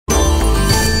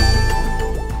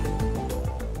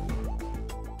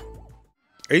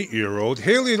8-year-old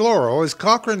Haylee Laurell is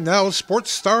Cochrane Now's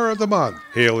Sports Star of the Month.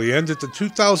 Haylee ended the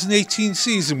 2018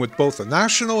 season with both a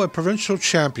national and provincial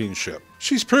championship.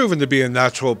 She's proven to be a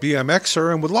natural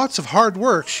BMXer, and with lots of hard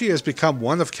work, she has become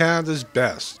one of Canada's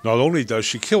best. Not only does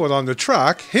she kill it on the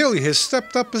track, Haylee has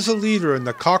stepped up as a leader in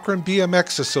the Cochrane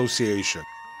BMX Association.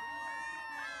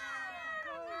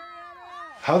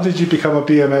 How did you become a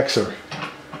BMXer?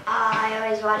 I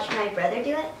always watched my brother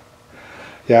do it.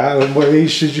 Yeah, and what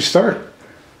age did you start?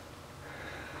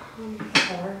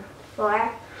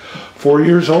 4. 4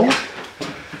 years old?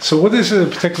 So what is it in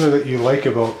particular that you like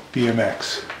about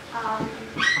BMX?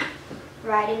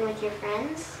 Riding with your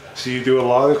friends. So you do a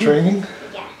lot of training?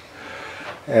 Yeah.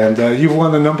 And you've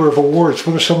won a number of awards.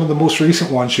 What are some of the most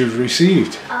recent ones you've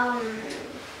received?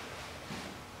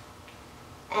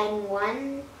 And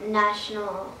one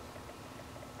national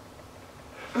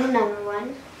number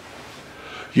 1.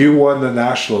 You won the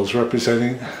nationals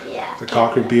representing the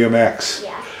Cochrane BMX.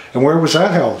 Yeah. And where was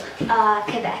that held?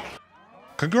 Quebec.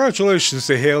 Congratulations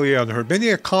to Haylee on her many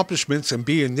accomplishments and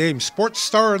being named Sports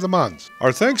Star of the Month.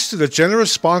 Our thanks to the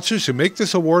generous sponsors who make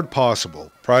this award possible.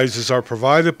 Prizes are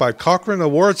provided by Cochrane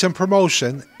Awards and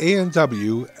Promotion,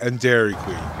 A&W, and Dairy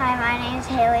Queen. Hi, my name is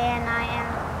Haylee and I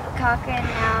am Cochrane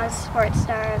Now's Sports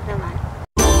Star of the Month.